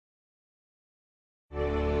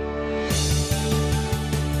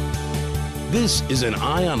This is an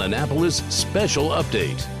Eye on Annapolis special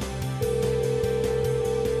update.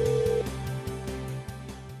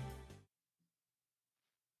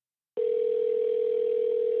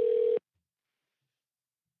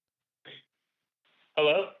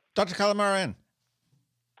 Hello? Dr. Kalyanaraman.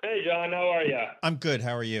 Hey, John, how are you? I'm good.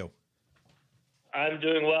 How are you? I'm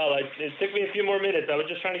doing well. It took me a few more minutes. I was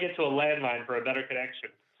just trying to get to a landline for a better connection.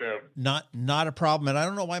 So Not a problem. And I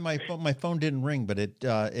don't know why my phone didn't ring, but it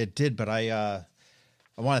did. But I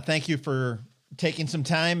want to thank you for taking some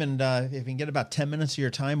time. And if you can get about 10 minutes of your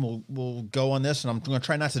time, we'll go on this. And I'm going to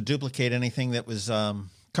try not to duplicate anything that was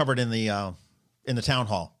covered in the town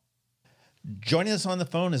hall. Joining us on the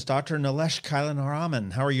phone is Dr. Nilesh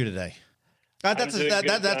Kalyanaraman. How are you today? That's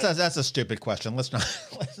a stupid question. Let's not.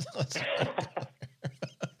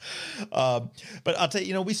 But I'll tell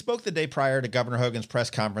you, we spoke the day prior to Governor Hogan's press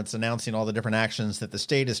conference announcing all the different actions that the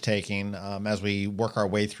state is taking as we work our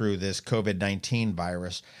way through this COVID-19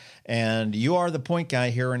 virus. And you are the point guy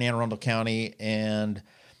here in Anne Arundel County, and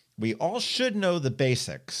we all should know the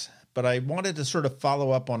basics. But I wanted to sort of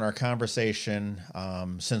follow up on our conversation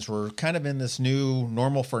since we're kind of in this new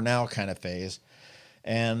normal for now kind of phase.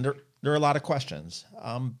 And there are a lot of questions.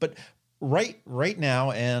 But right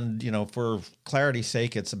now, and for clarity's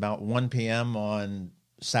sake, it's about 1 p.m. on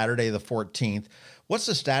Saturday the 14th. What's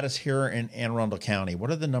the status here in Anne Arundel County? What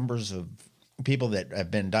are the numbers of people that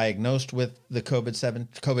have been diagnosed with the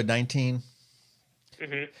COVID-19?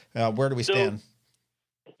 Mm-hmm. Where do we stand?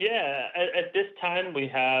 Yeah, at this time we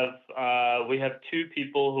have 2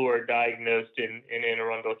 people who are diagnosed in Anne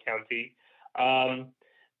Arundel County.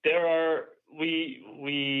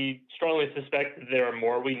 We strongly suspect that there are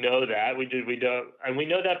more. We know that. We don't, and we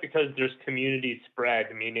know that because there's community spread,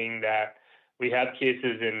 meaning that we have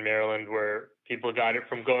cases in Maryland where people got it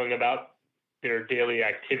from going about their daily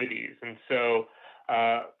activities, and so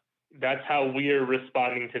that's how we are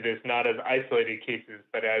responding to this, not as isolated cases,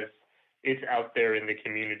 but as it's out there in the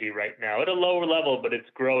community right now at a lower level, but it's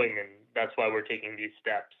growing, and that's why we're taking these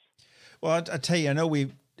steps. Well, I tell you, I know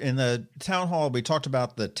in the town hall, we talked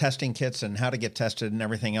about the testing kits and how to get tested and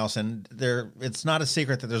everything else. And it's not a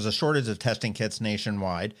secret that there's a shortage of testing kits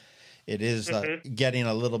nationwide. It is getting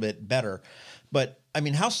a little bit better. But I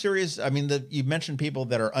mean, how serious? I mean, you mentioned people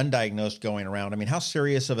that are undiagnosed going around. I mean, how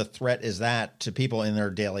serious of a threat is that to people in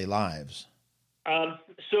their daily lives?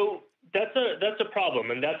 So that's a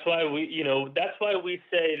problem, and that's why we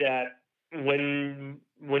say that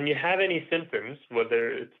when you have any symptoms,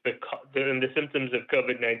 whether it's the symptoms of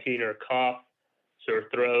COVID-19 or cough, sore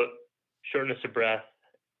throat, shortness of breath,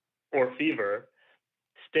 or fever,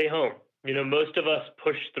 stay home. Most of us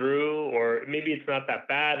push through, or maybe it's not that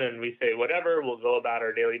bad, and we say, whatever, we'll go about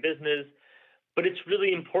our daily business. But it's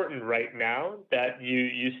really important right now that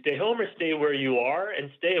you stay home or stay where you are and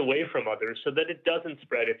stay away from others so that it doesn't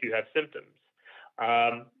spread if you have symptoms.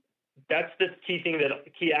 That's the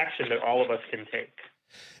key action that all of us can take.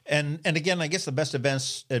 And again, I guess the best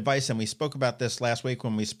advice, and we spoke about this last week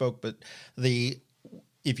when we spoke, but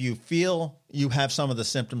if you feel you have some of the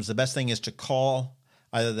symptoms, the best thing is to call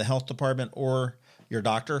either the health department or your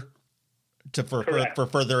doctor for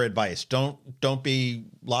further advice. Don't be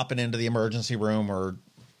lopping into the emergency room or,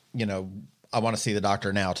 I want to see the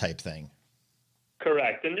doctor now type thing.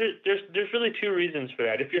 Correct. And there's really 2 reasons for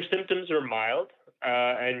that. If your symptoms are mild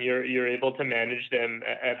and you're able to manage them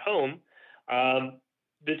at home,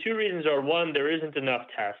 the 2 reasons are, 1, there isn't enough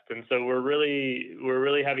tests, and so we're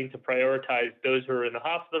really having to prioritize those who are in the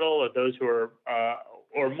hospital or those who are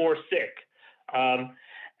or more sick.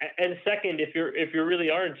 And second, if you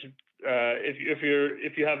really aren't,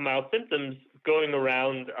 if you have mild symptoms, going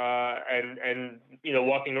around and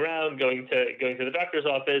walking around, going to the doctor's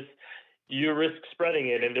office, you risk spreading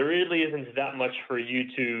it, and there really isn't that much for you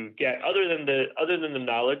to get other than the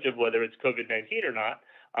knowledge of whether it's COVID-19 or not.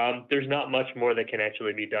 There's not much more that can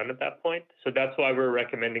actually be done at that point. So that's why we're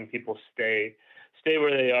recommending people stay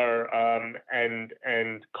where they are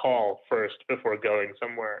and call first before going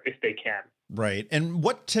somewhere if they can. Right. And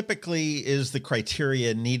what typically is the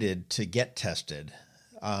criteria needed to get tested?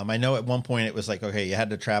 I know at one point it was like, okay, you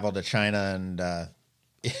had to travel to China and,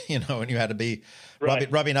 and you had to be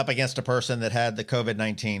rubbing up against a person that had the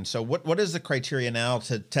COVID-19. So what is the criteria now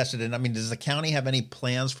to test it? And I mean, does the county have any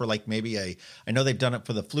plans for like maybe I know they've done it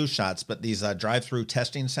for the flu shots, but these drive-through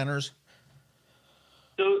testing centers?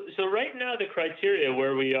 So right now the criteria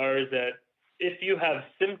where we are is that if you have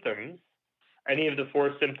symptoms, any of the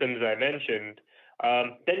 4 symptoms I mentioned,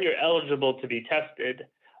 then you're eligible to be tested.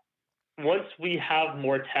 Once we have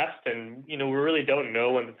more tests, and we really don't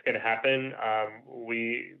know when it's going to happen,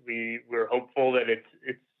 we're hopeful that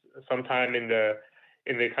it's sometime in the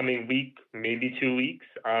coming week, maybe 2 weeks,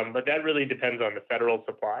 but that really depends on the federal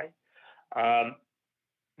supply.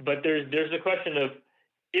 But there's a question of,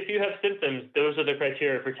 if you have symptoms, those are the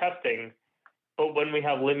criteria for testing. But when we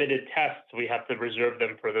have limited tests, we have to reserve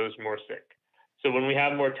them for those more sick. So when we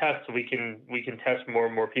have more tests, we can test more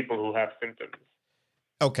and more people who have symptoms.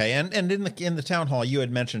 Okay, and in the town hall, you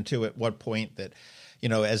had mentioned too at what point that,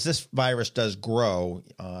 as this virus does grow,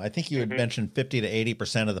 I think you had mentioned 50 to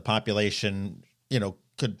 80% of the population,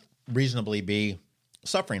 could reasonably be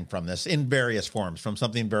suffering from this in various forms, from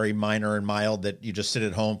something very minor and mild that you just sit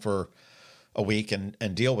at home for a week and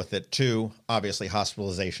deal with it, to obviously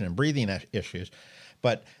hospitalization and breathing issues.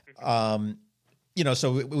 But,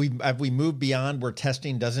 so we moved beyond where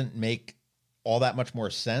testing doesn't make all that much more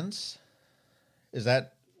sense. Is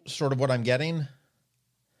that sort of what I'm getting?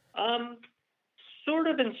 Sort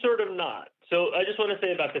of and sort of not. So I just want to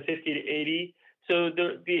say about the 50 to 80. So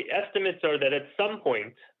the estimates are that at some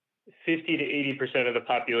point, 50 to 80% of the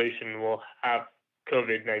population will have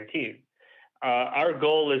COVID-19. Our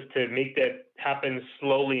goal is to make that happen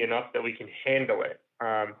slowly enough that we can handle it.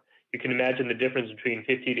 You can imagine the difference between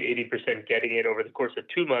 50 to 80% getting it over the course of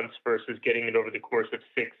 2 months versus getting it over the course of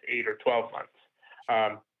 6, 8, or 12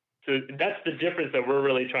 months. So that's the difference that we're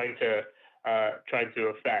really trying to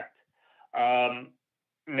affect.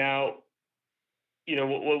 Now,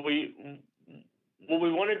 what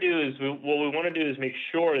we want to do is make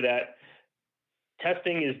sure that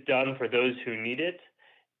testing is done for those who need it.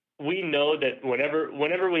 We know that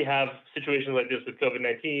whenever we have situations like this with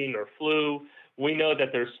COVID-19 or flu, we know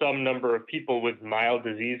that there's some number of people with mild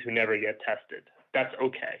disease who never get tested. That's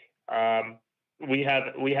okay. We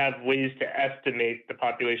have ways to estimate the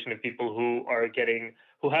population of people who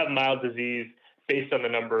have mild disease based on the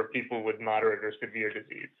number of people with moderate or severe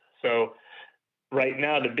disease. So right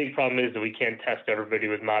now, the big problem is that we can't test everybody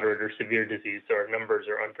with moderate or severe disease, so our numbers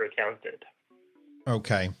are undercounted.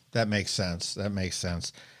 Okay, that makes sense.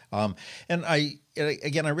 And I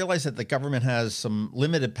realize that the government has some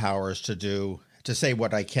limited powers to say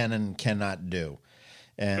what I can and cannot do.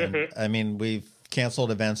 And I mean, we've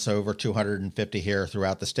canceled events over 250 here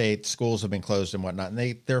throughout the state. Schools have been closed and whatnot,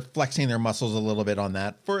 and they're flexing their muscles a little bit on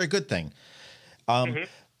that for a good thing.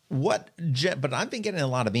 But I've been getting a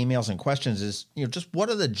lot of emails and questions is, just what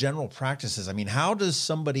are the general practices? I mean, how does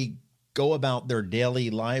somebody go about their daily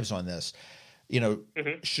lives on this?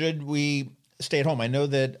 Should we stay at home? I know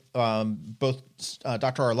that both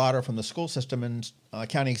Dr. Arlotto from the school system and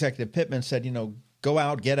County Executive Pittman said, go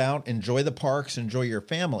out, get out, enjoy the parks, enjoy your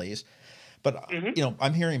families. But,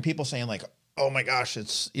 I'm hearing people saying like, oh my gosh,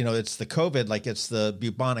 it's the COVID, like it's the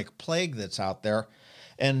bubonic plague that's out there.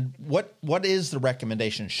 And what is the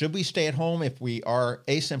recommendation? Should we stay at home if we are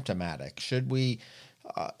asymptomatic? Should we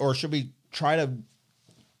try to,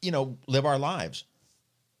 live our lives?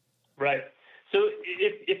 Right. So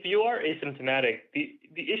if you are asymptomatic,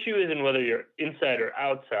 the issue isn't whether you're inside or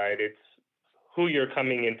outside. It's who you're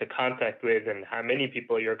coming into contact with and how many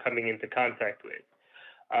people you're coming into contact with.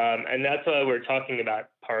 And that's why we're talking about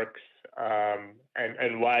parks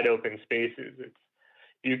and wide open spaces.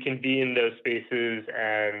 You can be in those spaces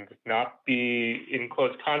and not be in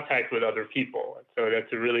close contact with other people. So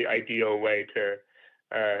that's a really ideal way to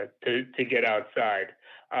get outside.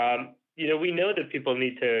 We know that people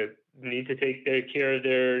need to take care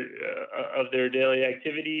of their daily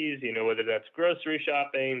activities. Whether that's grocery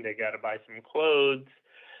shopping, they got to buy some clothes.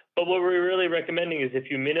 But what we're really recommending is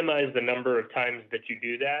if you minimize the number of times that you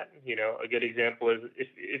do that. A good example is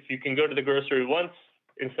if you can go to the grocery once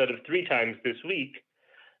instead of 3 times this week,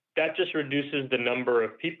 that just reduces the number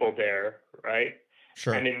of people there, right?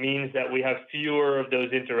 Sure. And it means that we have fewer of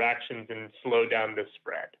those interactions and slow down the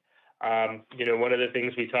spread. One of the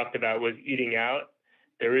things we talked about was eating out.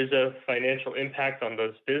 There is a financial impact on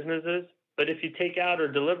those businesses, but if you take out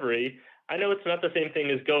or delivery, I know it's not the same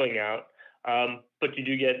thing as going out, but you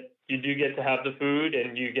do get to have the food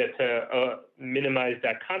and you get to minimize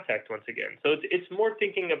that contact once again. So it's more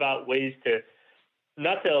thinking about ways to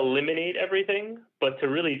not to eliminate everything, but to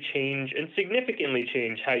really change and significantly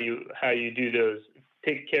change how you do those,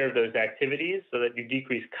 take care of those activities so that you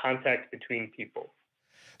decrease contact between people.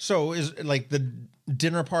 So is like the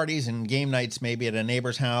dinner parties and game nights maybe at a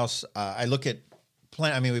neighbor's house. I look at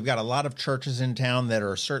we've got a lot of churches in town that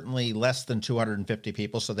are certainly less than 250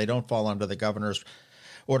 people, so they don't fall under the governor's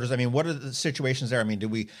orders. I mean, what are the situations there? I mean, do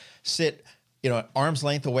we sit arm's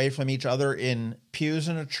length away from each other in pews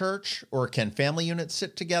in a church, or can family units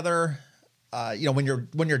sit together? When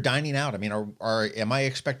you're dining out, I mean, am I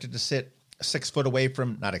expected to sit 6 foot away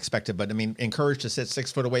from, not expected, but I mean, encouraged to sit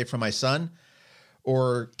 6 foot away from my son,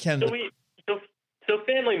 or can? So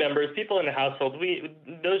family members, people in the household,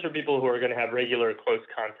 those are people who are going to have regular close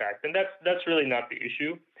contact, and that's really not the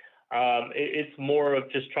issue. It's more of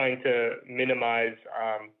just trying to minimize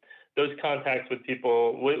those contacts with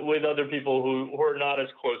people, with other people who are not as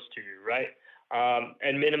close to you, right?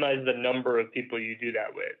 And minimize the number of people you do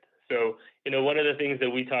that with. So, one of the things that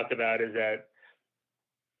we talk about is that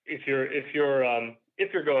if you're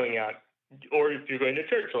going out, or if you're going to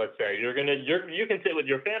church, let's say, you can sit with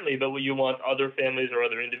your family, but you want other families or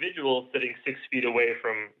other individuals sitting 6 feet away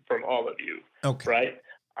from all of you, Okay. right?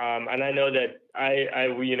 And I know that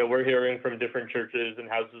we're hearing from different churches and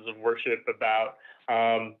houses of worship about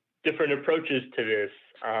different approaches to this,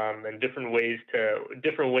 and different ways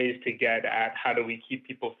to get at how do we keep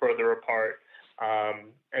people further apart,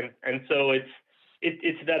 and so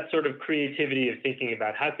it's that sort of creativity of thinking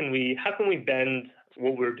about how can we bend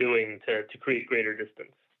what we're doing to create greater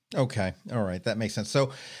distance. Okay. All right. That makes sense.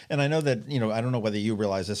 So, and I know that, I don't know whether you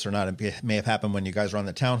realize this or not. It may have happened when you guys were on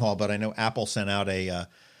the town hall, but I know Apple sent out a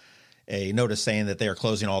notice saying that they are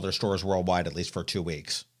closing all their stores worldwide, at least for 2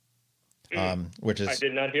 weeks. Which is, I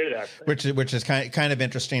did not hear that. Which is kind of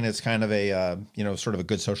interesting. It's kind of a, sort of a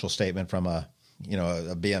good social statement from a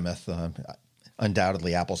behemoth.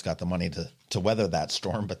 Undoubtedly Apple's got the money to weather that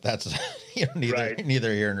storm, but that's,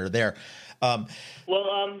 neither here nor there. But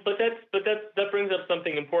that brings up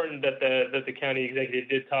something important that the county executive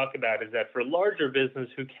did talk about, is that for larger businesses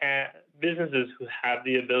who have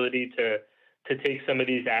the ability to take some of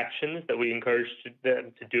these actions, that we encourage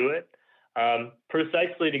them to do it,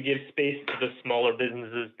 precisely to give space to the smaller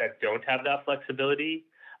businesses that don't have that flexibility,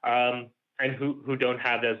 and who don't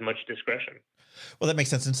have as much discretion. Well, that makes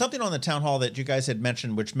sense. And something on the town hall that you guys had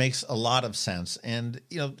mentioned, which makes a lot of sense. And,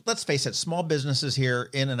 let's face it, small businesses here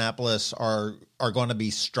in Annapolis are going to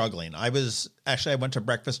be struggling. I went to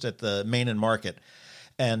breakfast at the Main and Market,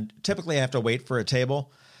 and typically I have to wait for a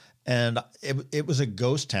table. And it was a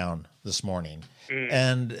ghost town this morning.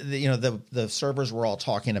 And the servers were all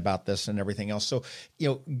talking about this and everything else. So,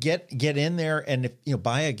 get in there and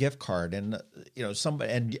buy a gift card and,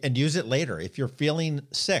 and use it later. If you're feeling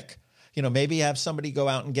sick, maybe have somebody go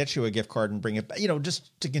out and get you a gift card and bring it back,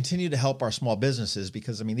 just to continue to help our small businesses,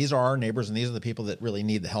 because these are our neighbors and these are the people that really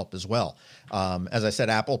need the help as well. As I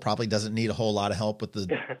said, Apple probably doesn't need a whole lot of help with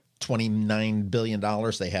the $29 billion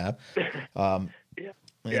they have.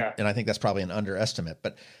 And I think that's probably an underestimate,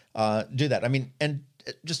 but do that. And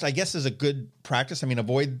just, I guess, as a good practice,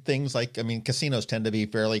 avoid things like, casinos tend to be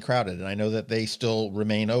fairly crowded, and I know that they still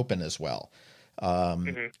remain open as well.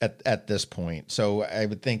 At this point. So I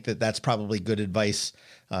would think that that's probably good advice.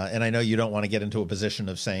 And I know you don't want to get into a position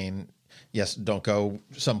of saying, yes, don't go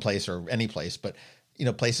someplace or any place, but,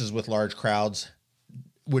 places with large crowds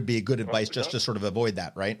would be good advice just to sort of avoid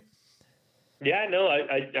that, right? Yeah, no,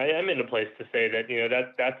 I am in a place to say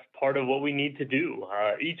that, that's part of what we need to do.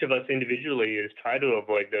 Each of us individually is try to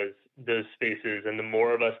avoid those spaces. And the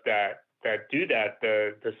more of us that do that,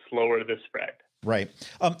 the slower the spread. Right.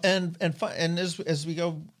 And as we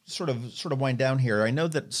go sort of wind down here, I know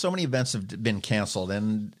that so many events have been canceled,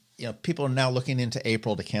 and people are now looking into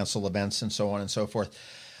April to cancel events and so on and so forth.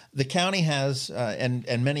 The county has,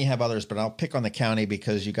 and many have others, but I'll pick on the county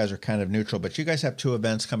because you guys are kind of neutral. But you guys have 2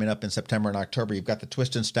 events coming up in September and October. You've got the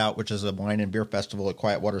Twist and Stout, which is a wine and beer festival at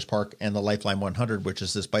Quiet Waters Park, and the Lifeline 100, which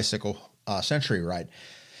is this bicycle century ride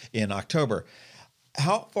in October.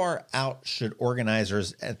 How far out should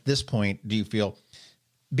organizers at this point, do you feel,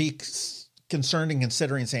 be concerned and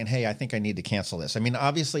considering saying, hey, I think I need to cancel this?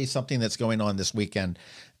 Obviously something that's going on this weekend,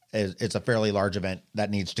 it's a fairly large event that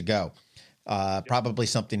needs to go. Probably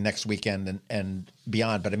something next weekend and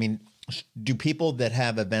beyond. But do people that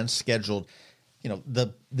have events scheduled,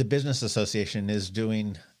 the Business Association is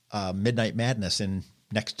doing Midnight Madness in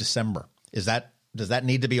next December. Does that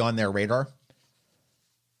need to be on their radar?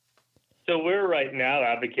 So we're right now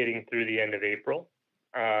advocating through the end of April.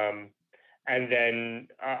 And then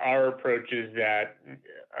our approach is that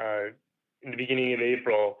in the beginning of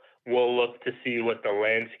April, we'll look to see what the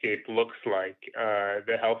landscape looks like,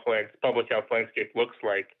 the public health landscape looks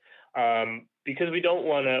like, because we don't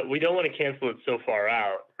want to cancel it so far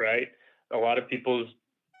out, right? A lot of people's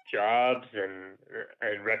jobs and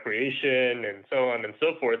recreation and so on and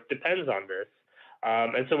so forth depends on this.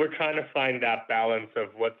 And so we're trying to find that balance of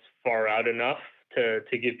what's far out enough to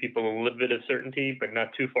give people a little bit of certainty, but not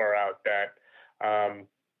too far out that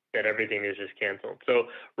everything is just canceled. So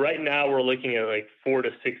right now we're looking at like 4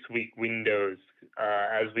 to 6 week windows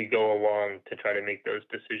as we go along to try to make those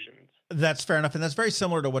decisions. That's fair enough. And that's very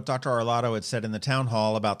similar to what Dr. Arlotto had said in the town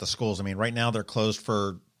hall about the schools. Right now they're closed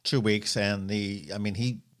for 2 weeks, and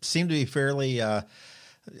he seemed to be fairly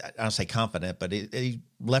I don't say confident, but he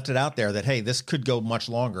left it out there that, hey, this could go much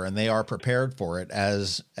longer, and they are prepared for it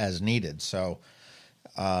as needed. So,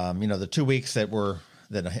 the 2 weeks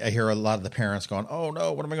that I hear a lot of the parents going, oh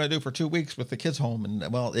no, what am I going to do for 2 weeks with the kids home?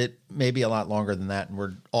 And well, it may be a lot longer than that. And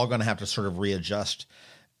we're all going to have to sort of readjust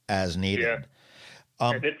as needed. Yeah.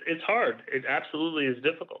 And it's hard. It absolutely is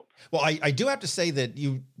difficult. Well, I do have to say that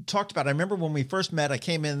you talked about, I remember when we first met, I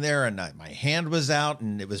came in there and my hand was out,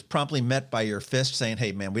 and it was promptly met by your fist saying,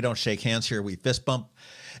 hey man, we don't shake hands here. We fist bump.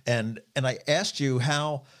 And I asked you,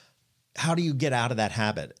 how do you get out of that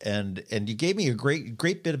habit? And you gave me a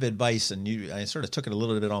great bit of advice, and I sort of took it a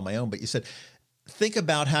little bit on my own, but you said, think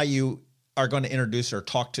about how you are going to introduce or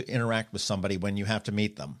interact with somebody when you have to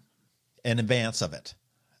meet them in advance of it.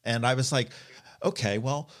 And I was like, okay,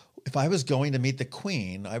 well, if I was going to meet the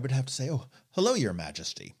Queen, I would have to say, oh, hello, Your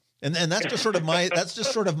Majesty. And that's just sort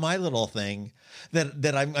of my little thing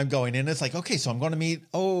that I'm going in. It's like, okay, so I'm going to meet,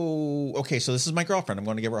 so this is my girlfriend. I'm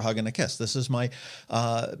going to give her a hug and a kiss. This is my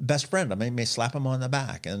best friend. I may slap him on the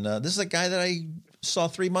back. And this is a guy that I saw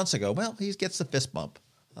 3 months ago. Well, he gets the fist bump.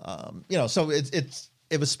 So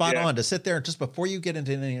it was spot on to sit there and just before you get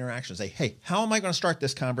into any interaction, say, hey, how am I going to start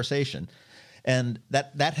this conversation? And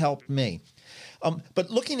that helped me. But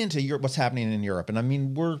looking into what's happening in Europe, and I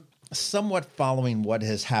mean, we're somewhat following what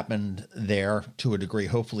has happened there to a degree,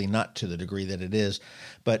 hopefully not to the degree that it is.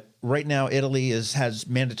 But right now, Italy has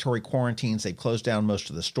mandatory quarantines. They've closed down most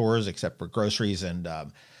of the stores except for groceries and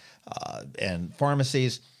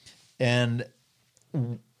pharmacies. And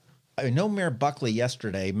I know Mayor Buckley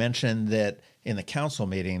yesterday mentioned that in the council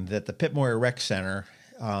meeting that the Pitmoyer Rec Center,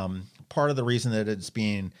 part of the reason that it's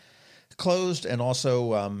being closed and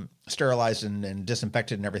also sterilized and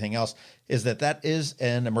disinfected and everything else is that is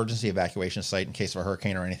an emergency evacuation site in case of a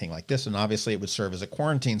hurricane or anything like this. And obviously it would serve as a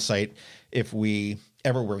quarantine site if we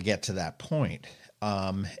ever were to get to that point.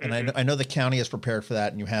 And I know the county is prepared for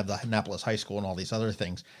that, and you have the Annapolis High School and all these other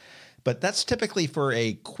things. But that's typically for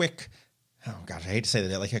a quick, oh gosh, I hate to say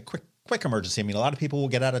that, like a quick emergency. I mean, a lot of people will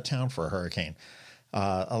get out of town for a hurricane.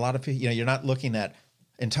 A lot of people, you're not looking at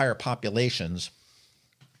entire populations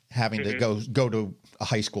having to go to a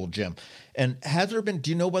high school gym. And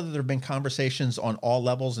do you know whether there have been conversations on all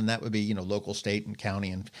levels, and that would be, local, state, and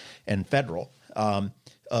county and federal,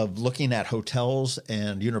 of looking at hotels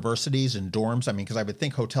and universities and dorms? I mean, because I would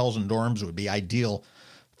think hotels and dorms would be ideal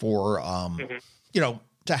for,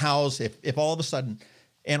 to house, if all of a sudden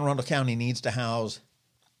Anne Arundel County needs to house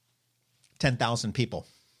 10,000 people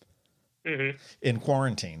in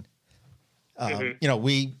quarantine.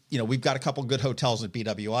 We've got a couple good hotels at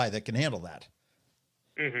BWI that can handle that.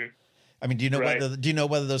 I mean, do you know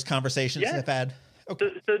whether those conversations have had? Okay.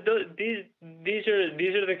 So these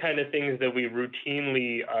are the kind of things that we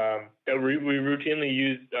routinely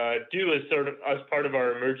use do as part of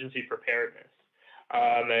our emergency preparedness.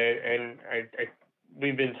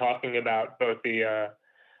 We've been talking about both the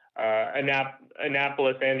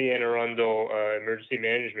Annapolis and the Anne Arundel emergency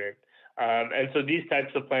management. And so these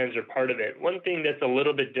types of plans are part of it. One thing that's a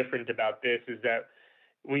little bit different about this is that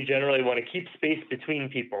we generally want to keep space between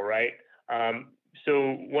people, right?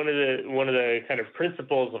 So one of the kind of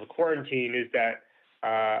principles of quarantine is that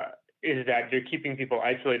you're keeping people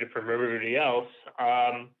isolated from everybody else.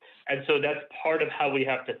 And so that's part of how we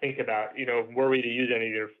have to think about, were we to use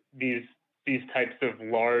any of these types of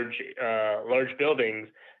large buildings,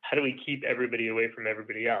 how do we keep everybody away from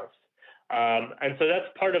everybody else? And so that's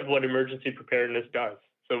part of what emergency preparedness does.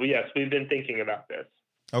 So yes, we've been thinking about this.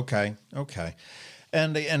 Okay.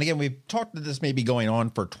 And again, we've talked that this may be going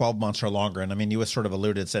on for 12 months or longer. And I mean, you have sort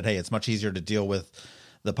of said, hey, it's much easier to deal with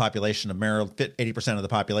the population of Maryland, 80% of the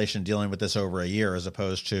population dealing with this over a year as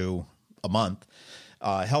opposed to a month,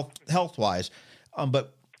 health wise.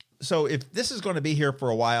 But so if this is going to be here for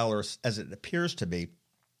a while, or as it appears to be,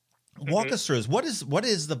 walk us through what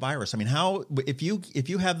is the virus? I mean, if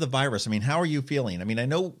you have the virus, I mean, how are you feeling? I mean, I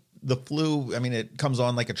know the flu, I mean, it comes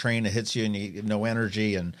on like a train, it hits you and you have no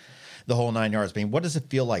energy and the whole 9 yards. I mean, what does it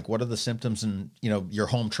feel like? What are the symptoms and, your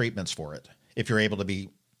home treatments for it if you're able to be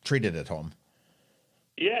treated at home?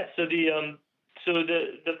 Yeah. So the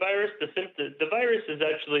virus is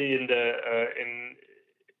actually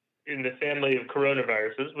in the family of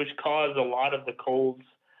coronaviruses, which cause a lot of the colds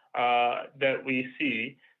that we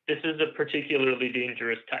see. This is a particularly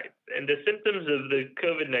dangerous type. And the symptoms of the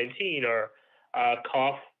COVID-19 are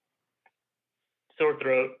cough, sore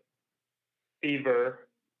throat, fever,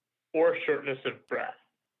 or shortness of breath.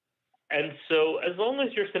 And so as long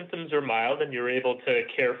as your symptoms are mild and you're able to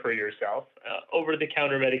care for yourself,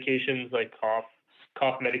 over-the-counter medications like cough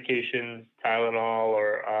medications, Tylenol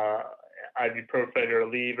or ibuprofen or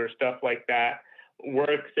Aleve or stuff like that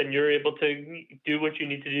works and you're able to do what you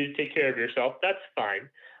need to do to take care of yourself, that's fine.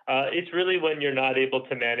 It's really when you're not able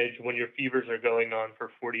to manage, when your fevers are going on for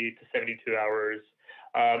 48 to 72 hours,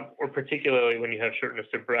 or particularly when you have shortness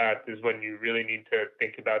of breath, is when you really need to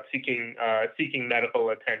think about seeking medical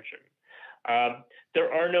attention.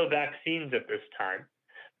 There are no vaccines at this time.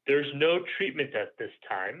 There's no treatment at this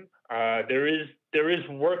time. There is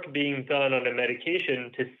work being done on a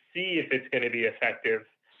medication to see if it's going to be effective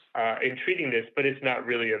in treating this, but it's not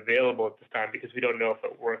really available at this time because we don't know if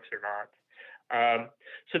it works or not.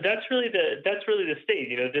 So that's really the state.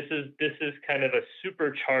 You know, this is kind of a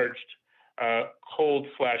supercharged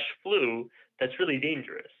cold/flu that's really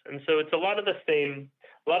dangerous, and so it's a lot of the same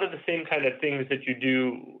kind of things that you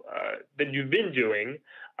do that you've been doing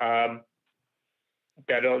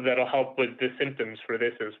that'll help with the symptoms for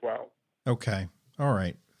this as well. Okay, all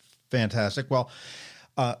right, fantastic. Well.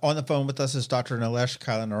 On the phone with us is Dr. Nilesh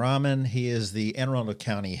Kalyanaraman. He is the Anne Arundel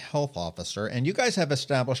County Health Officer, and you guys have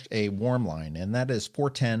established a warm line, and that is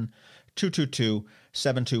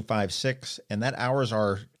 410-222-7256, and that hours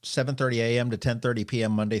are 7:30 a.m. to 10:30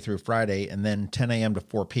 p.m. Monday through Friday, and then 10 a.m. to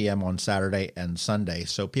 4 p.m. on Saturday and Sunday.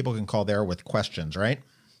 So people can call there with questions, right?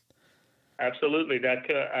 Absolutely.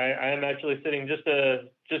 I am actually sitting just a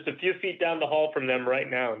few feet down the hall from them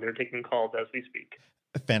right now, and they're taking calls as we speak.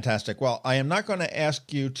 Fantastic. Well, I am not going to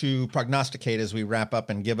ask you to prognosticate as we wrap up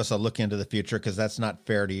and give us a look into the future because that's not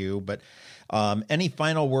fair to you. But any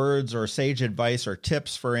final words or sage advice or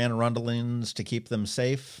tips for Anne Arundelians to keep them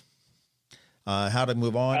safe? How to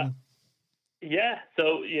move on? Yeah.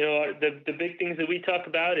 So, you know, the big things that we talk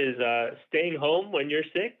about is staying home when you're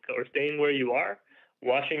sick or staying where you are,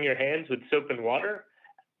 washing your hands with soap and water,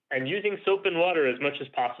 and using soap and water as much as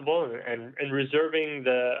possible, and reserving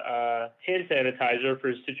the hand sanitizer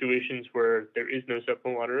for situations where there is no soap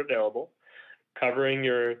and water available, covering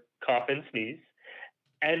your cough and sneeze.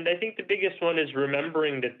 And I think the biggest one is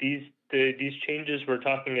remembering that these changes we're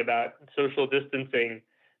talking about, social distancing,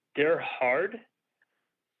 they're hard,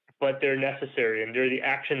 but they're necessary, and they're the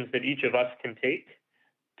actions that each of us can take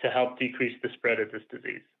to help decrease the spread of this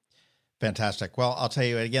disease. Fantastic. Well, I'll tell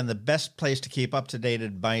you again, the best place to keep up-to-date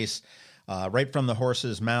advice right from the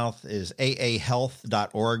horse's mouth is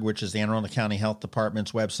aahealth.org, which is the Anne Arundel County Health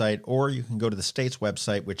Department's website, or you can go to the state's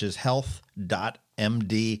website, which is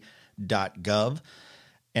health.md.gov.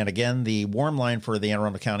 And again, the warm line for the Anne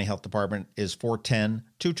Arundel County Health Department is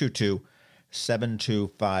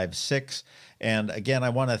 410-222-7256. And again, I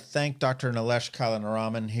want to thank Dr. Nilesh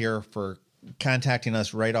Kalyanaraman here for contacting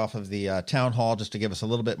us right off of the town hall just to give us a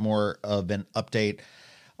little bit more of an update.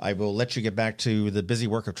 I will let you get back to the busy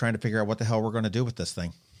work of trying to figure out what the hell we're going to do with this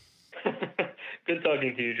thing. Good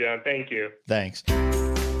talking to you, John. Thank you. Thanks.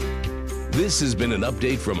 This has been an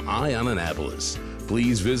update from Eye on Annapolis.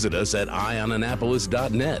 Please visit us at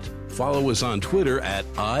eyeonannapolis.net. Follow us on Twitter at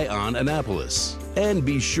Eye on Annapolis. And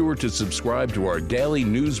be sure to subscribe to our daily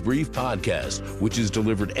news brief podcast, which is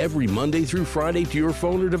delivered every Monday through Friday to your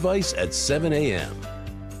phone or device at 7 a.m.